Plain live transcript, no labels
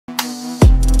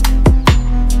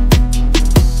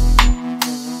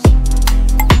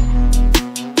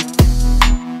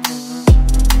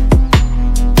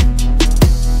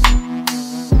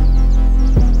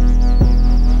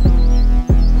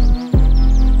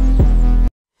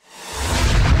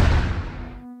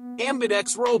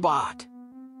AMBIDEX robot.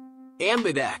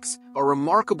 AMBIDEX, a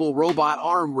remarkable robot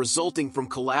arm resulting from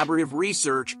collaborative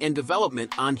research and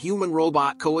development on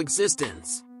human-robot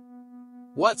coexistence.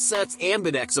 What sets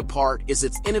AMBIDEX apart is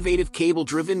its innovative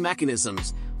cable-driven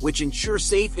mechanisms, which ensure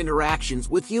safe interactions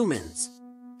with humans.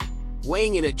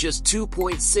 Weighing in at just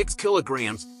 2.6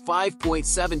 kilograms,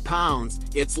 5.7 pounds,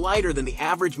 it's lighter than the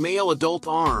average male adult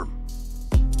arm.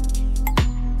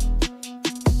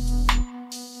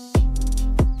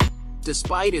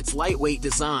 Despite its lightweight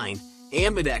design,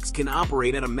 AMBIDEX can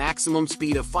operate at a maximum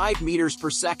speed of 5 meters per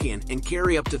second and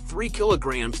carry up to 3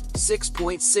 kilograms,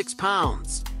 6.6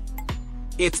 pounds.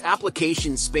 Its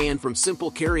applications span from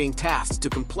simple carrying tasks to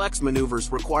complex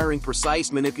maneuvers requiring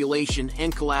precise manipulation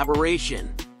and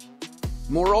collaboration.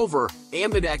 Moreover,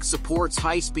 AMBIDEX supports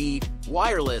high-speed,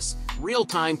 wireless,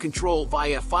 real-time control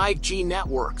via 5G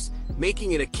networks,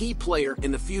 making it a key player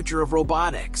in the future of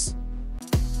robotics.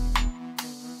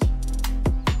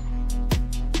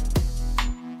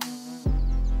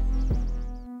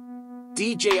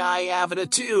 DJI Avata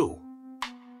 2.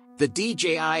 The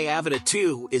DJI Avata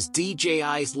 2 is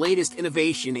DJI's latest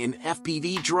innovation in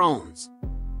FPV drones.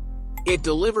 It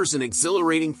delivers an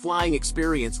exhilarating flying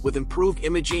experience with improved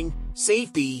imaging,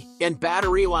 safety, and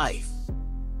battery life.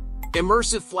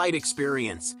 Immersive flight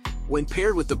experience. When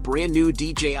paired with the brand new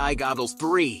DJI Goggles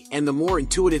 3 and the more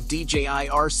intuitive DJI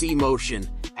RC Motion,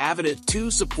 Avata 2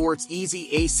 supports easy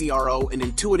ACRO and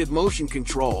intuitive motion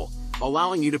control,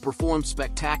 allowing you to perform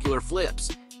spectacular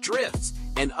flips, drifts,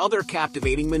 and other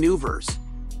captivating maneuvers.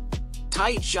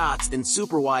 Tight shots in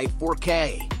super-wide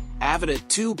 4K. Avata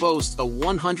 2 boasts a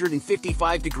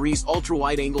 155 degrees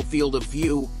ultra-wide-angle field of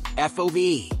view,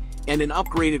 FOV, and an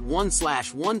upgraded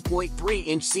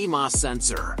 1/1.3-inch CMOS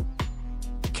sensor.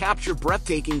 Capture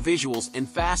breathtaking visuals and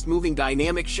fast-moving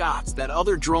dynamic shots that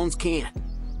other drones can't.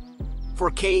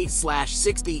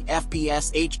 4K/60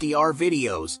 FPS HDR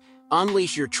videos.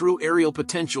 Unleash your true aerial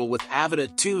potential with Avata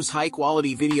 2's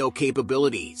high-quality video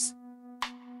capabilities.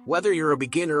 Whether you're a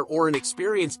beginner or an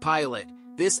experienced pilot,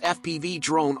 this FPV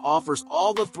drone offers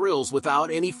all the thrills without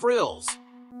any frills.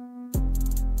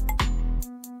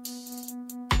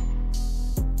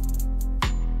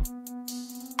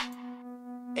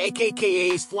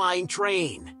 AKKA's flying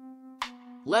train.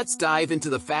 Let's dive into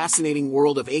the fascinating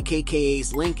world of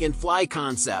AKKA's Link and Fly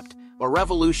concept, a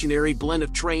revolutionary blend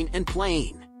of train and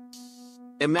plane.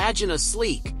 Imagine a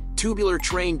sleek, tubular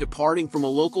train departing from a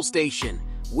local station,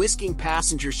 whisking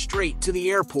passengers straight to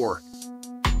the airport.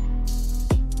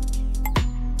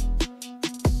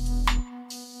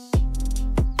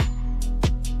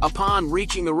 Upon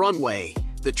reaching the runway,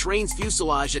 the train's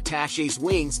fuselage attaches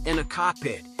wings and a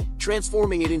cockpit,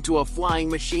 transforming it into a flying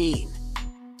machine.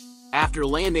 After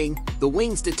landing, the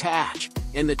wings detach,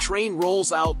 and the train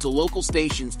rolls out to local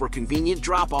stations for convenient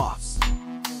drop-offs.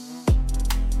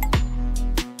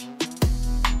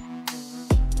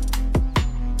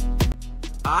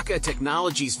 AKKA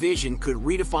Technology's vision could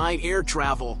redefine air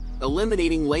travel,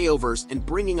 eliminating layovers and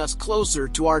bringing us closer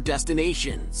to our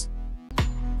destinations.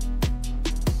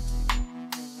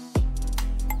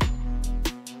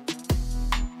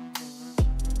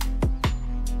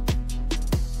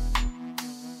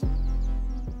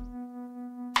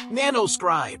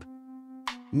 Nanoscribe.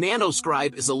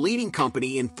 Nanoscribe is a leading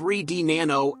company in 3D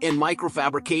nano and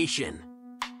microfabrication.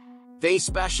 They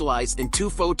specialize in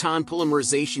two-photon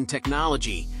polymerization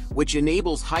technology, which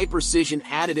enables high-precision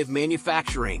additive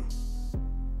manufacturing.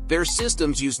 Their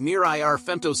systems use near-IR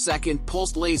femtosecond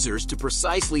pulsed lasers to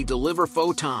precisely deliver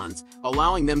photons,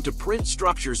 allowing them to print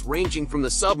structures ranging from the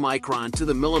submicron to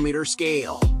the millimeter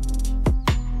scale.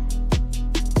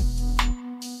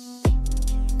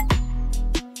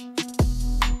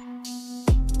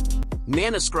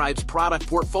 Nanoscribe's product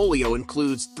portfolio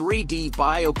includes 3D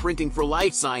bioprinting for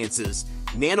life sciences,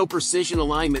 nano-precision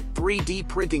alignment 3D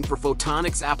printing for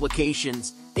photonics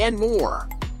applications, and more.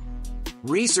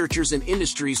 Researchers and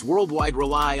industries worldwide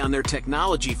rely on their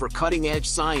technology for cutting-edge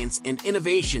science and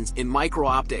innovations in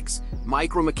micro-optics,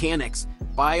 micromechanics,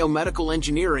 biomedical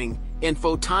engineering, and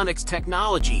photonics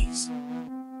technologies.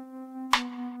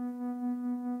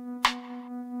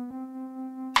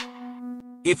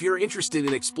 If you're interested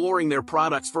in exploring their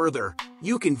products further,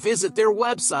 you can visit their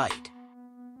website.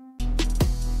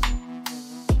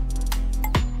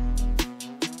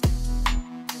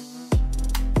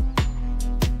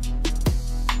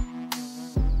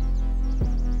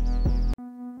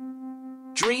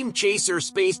 Dream Chaser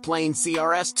Spaceplane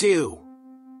CRS-2.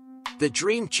 The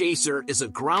Dream Chaser is a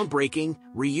groundbreaking,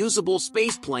 reusable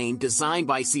spaceplane designed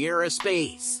by Sierra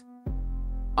Space.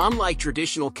 Unlike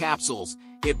traditional capsules,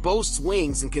 it boasts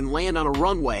wings and can land on a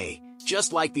runway,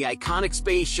 just like the iconic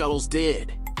space shuttles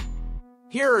did.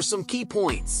 Here are some key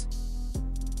points.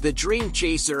 The Dream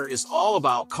Chaser is all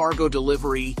about cargo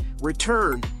delivery,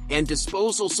 return, and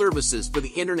disposal services for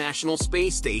the International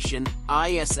Space Station,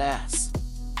 ISS.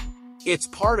 It's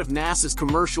part of NASA's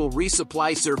Commercial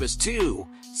Resupply Service 2,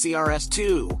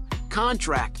 CRS-2,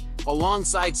 contract,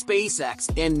 alongside SpaceX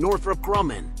and Northrop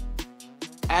Grumman.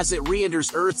 As it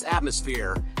re-enters Earth's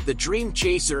atmosphere, the Dream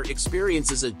Chaser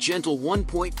experiences a gentle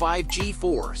 1.5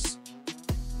 G-force.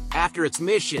 After its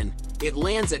mission, it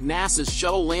lands at NASA's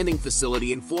Shuttle Landing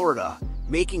Facility in Florida,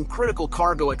 making critical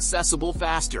cargo accessible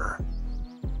faster.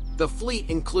 The fleet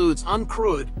includes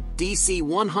uncrewed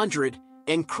DC-100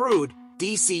 and crewed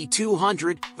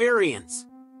DC-200 variants.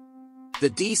 The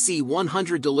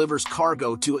DC-100 delivers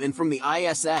cargo to and from the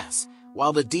ISS,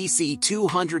 while the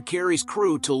DC-200 carries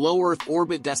crew to low Earth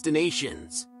orbit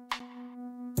destinations.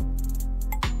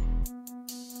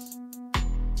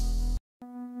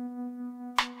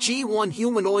 G1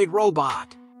 Humanoid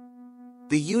Robot.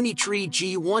 The Unitree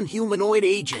G1 Humanoid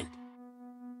Agent.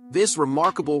 This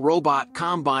remarkable robot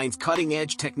combines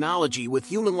cutting-edge technology with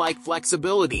human-like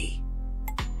flexibility.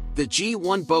 The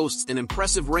G1 boasts an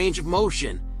impressive range of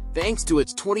motion, thanks to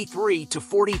its 23 to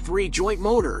 43 joint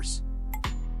motors.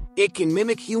 It can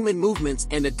mimic human movements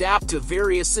and adapt to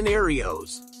various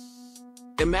scenarios.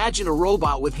 Imagine a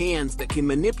robot with hands that can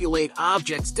manipulate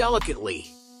objects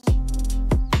delicately.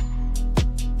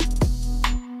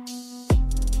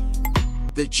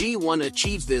 The G1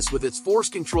 achieves this with its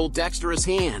force-controlled dexterous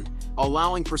hand,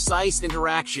 allowing precise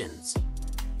interactions.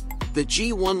 The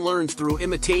G1 learns through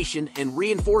imitation and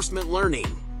reinforcement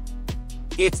learning.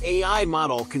 Its AI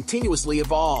model continuously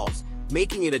evolves,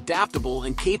 making it adaptable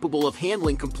and capable of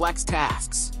handling complex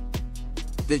tasks.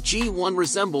 The G1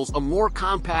 resembles a more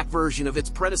compact version of its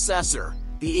predecessor,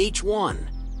 the H1.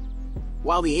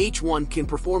 While the H1 can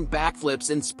perform backflips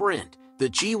and sprint, the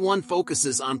G1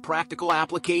 focuses on practical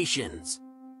applications.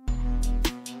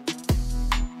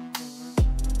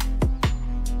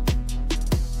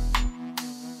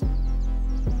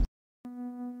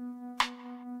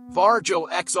 Varjo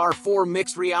XR4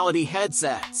 Mixed Reality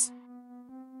Headsets.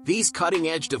 These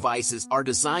cutting-edge devices are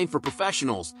designed for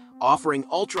professionals, offering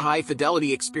ultra-high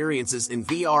fidelity experiences in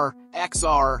VR,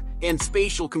 XR, and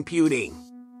spatial computing.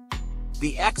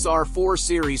 The XR4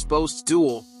 series boasts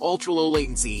dual, ultra-low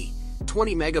latency,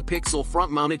 20-megapixel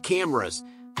front-mounted cameras,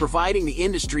 providing the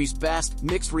industry's best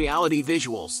mixed reality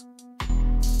visuals.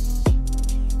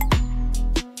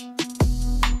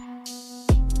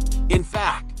 In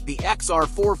fact, the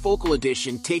XR4 Focal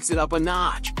Edition takes it up a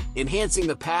notch, enhancing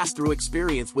the pass-through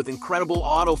experience with incredible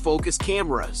autofocus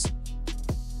cameras.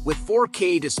 With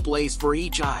 4K displays for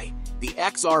each eye, the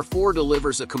XR4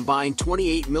 delivers a combined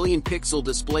 28 million pixel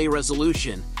display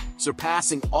resolution,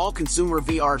 surpassing all consumer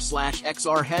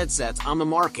VR/XR headsets on the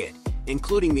market,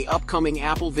 including the upcoming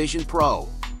Apple Vision Pro.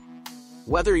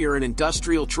 Whether you're in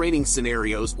industrial training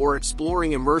scenarios or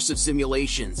exploring immersive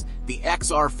simulations, the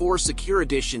XR4 Secure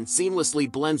Edition seamlessly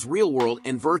blends real-world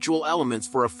and virtual elements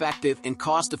for effective and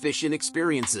cost-efficient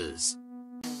experiences.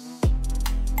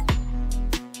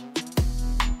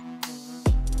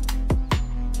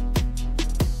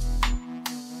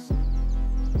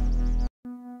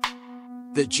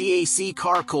 The GAC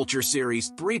Car Culture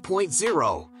Series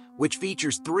 3.0, which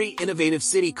features 3 innovative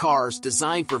city cars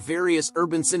designed for various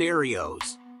urban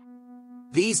scenarios.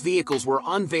 These vehicles were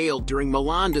unveiled during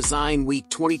Milan Design Week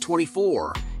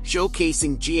 2024,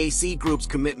 showcasing GAC Group's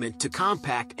commitment to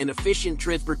compact and efficient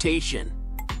transportation.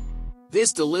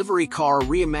 This delivery car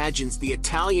reimagines the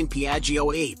Italian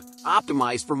Piaggio Ape,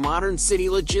 optimized for modern city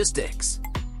logistics.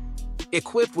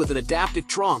 Equipped with an adaptive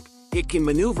trunk, it can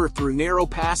maneuver through narrow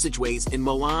passageways in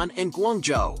Milan and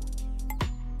Guangzhou.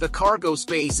 The cargo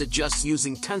space adjusts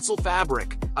using tensile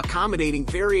fabric, accommodating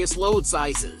various load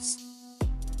sizes.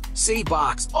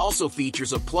 CityBox also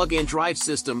features a plug-in drive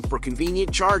system for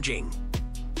convenient charging.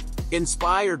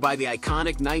 Inspired by the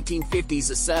iconic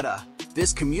 1950s Isetta,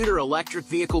 this commuter electric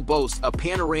vehicle boasts a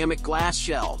panoramic glass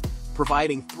shell,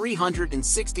 providing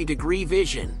 360-degree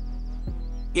vision.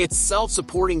 Its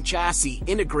self-supporting chassis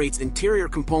integrates interior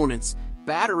components,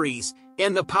 batteries,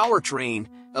 and the powertrain,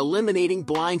 eliminating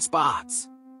blind spots.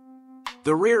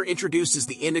 The rear introduces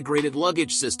the integrated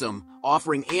luggage system,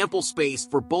 offering ample space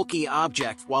for bulky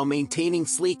objects while maintaining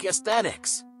sleek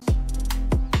aesthetics.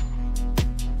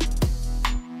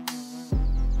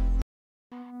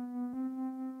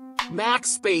 Max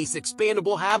Space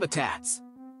Expandable Habitats.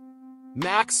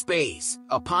 Max Space,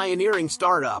 a pioneering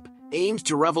startup, aims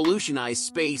to revolutionize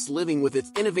space living with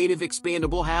its innovative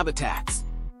expandable habitats.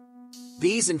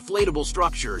 These inflatable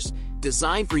structures,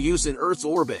 designed for use in Earth's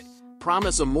orbit,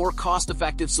 promise a more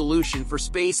cost-effective solution for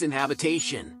space and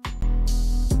habitation.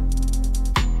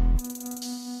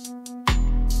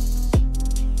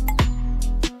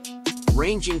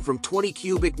 Ranging from 20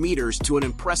 cubic meters to an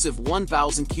impressive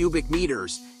 1,000 cubic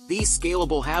meters, these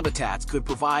scalable habitats could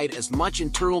provide as much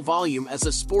internal volume as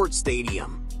a sports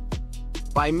stadium.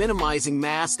 By minimizing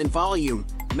mass and volume,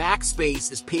 Max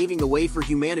Space is paving the way for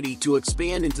humanity to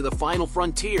expand into the final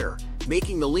frontier,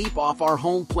 making the leap off our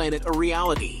home planet a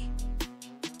reality.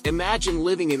 Imagine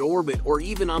living in orbit or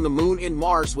even on the Moon and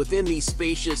Mars within these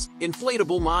spacious,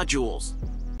 inflatable modules.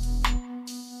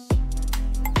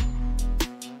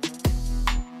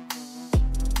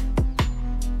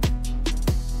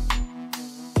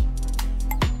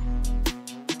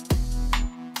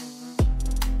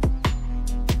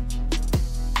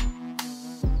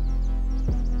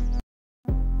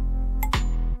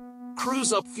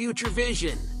 CruiseUp Future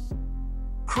Vision.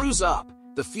 CruiseUp,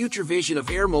 the future vision of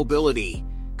air mobility,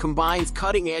 combines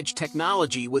cutting-edge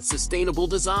technology with sustainable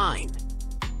design.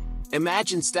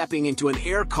 Imagine stepping into an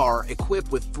air car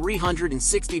equipped with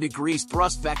 360-degree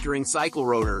thrust vectoring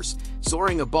cyclorotors,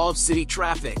 soaring above city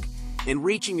traffic, and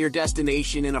reaching your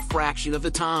destination in a fraction of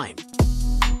the time.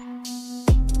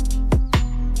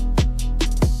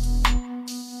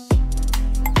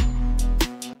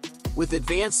 With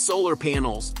advanced solar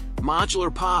panels,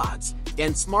 modular pods,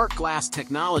 and smart glass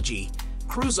technology,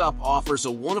 CruiseUp offers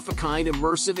a one-of-a-kind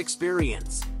immersive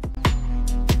experience.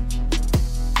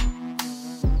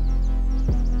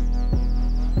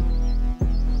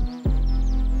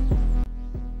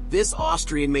 This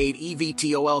Austrian-made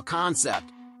eVTOL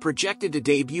concept, projected to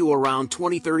debut around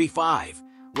 2035,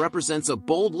 represents a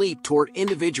bold leap toward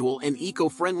individual and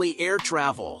eco-friendly air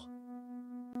travel.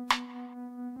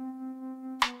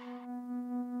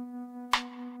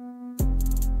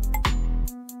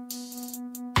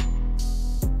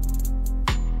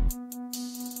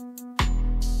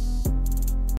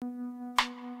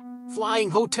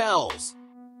 Flying hotels.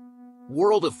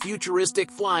 World of futuristic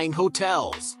flying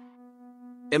hotels.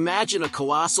 Imagine a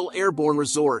colossal airborne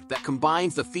resort that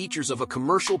combines the features of a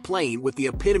commercial plane with the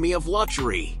epitome of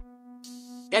luxury.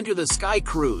 Enter the Sky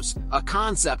Cruise, a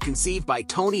concept conceived by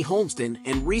Tony Holmston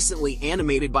and recently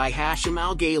animated by Hashim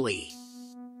Al-Ghaili.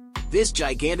 This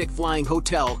gigantic flying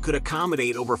hotel could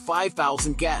accommodate over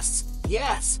 5,000 guests.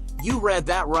 Yes, you read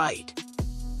that right.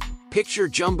 Picture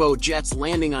jumbo jets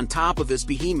landing on top of this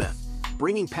behemoth,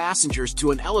 bringing passengers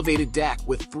to an elevated deck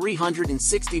with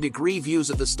 360-degree views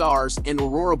of the stars and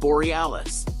aurora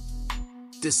borealis.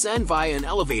 Descend via an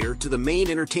elevator to the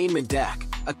main entertainment deck,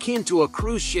 akin to a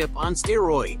cruise ship on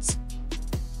steroids.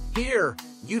 Here,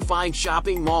 you'd find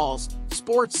shopping malls,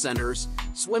 sports centers,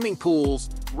 swimming pools,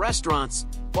 restaurants,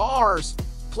 bars,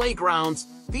 playgrounds,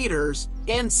 theaters,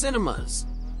 and cinemas.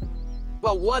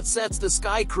 Well, what sets the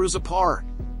Sky Cruise apart?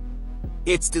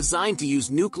 It's designed to use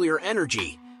nuclear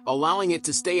energy, allowing it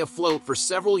to stay afloat for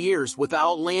several years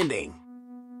without landing.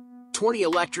 20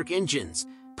 electric engines,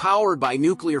 powered by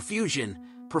nuclear fusion,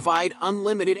 provide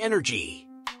unlimited energy.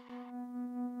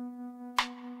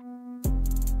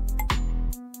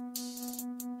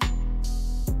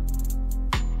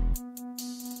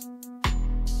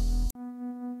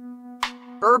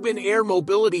 Urban Air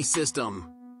Mobility System.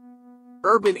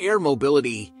 Urban Air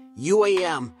Mobility,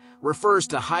 UAM, refers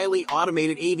to highly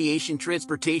automated aviation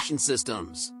transportation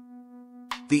systems.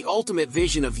 The ultimate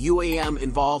vision of UAM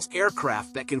involves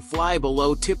aircraft that can fly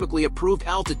below typically approved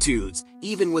altitudes,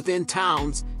 even within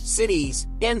towns, cities,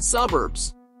 and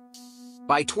suburbs.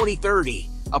 By 2030,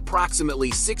 approximately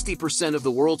 60% of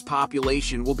the world's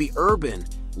population will be urban,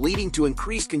 leading to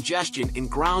increased congestion in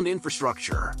ground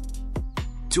infrastructure.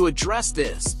 To address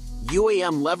this,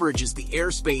 UAM leverages the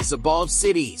airspace above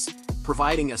cities,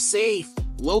 providing a safe,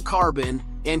 low-carbon,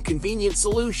 and convenient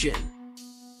solution.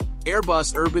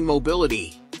 Airbus Urban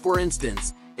Mobility, for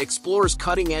instance, explores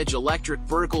cutting-edge electric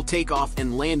vertical takeoff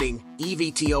and landing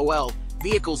 (eVTOL)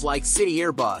 vehicles like City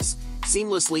Airbus,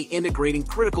 seamlessly integrating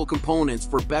critical components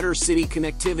for better city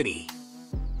connectivity.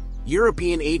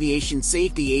 European Aviation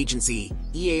Safety Agency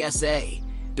 (EASA)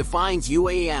 defines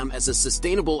UAM as a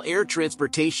sustainable air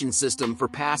transportation system for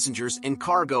passengers and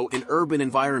cargo in urban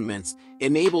environments,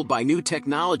 enabled by new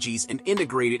technologies and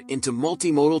integrated into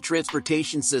multimodal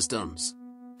transportation systems.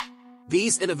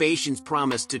 These innovations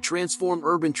promise to transform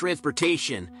urban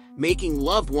transportation, making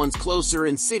loved ones closer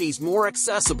and cities more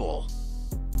accessible.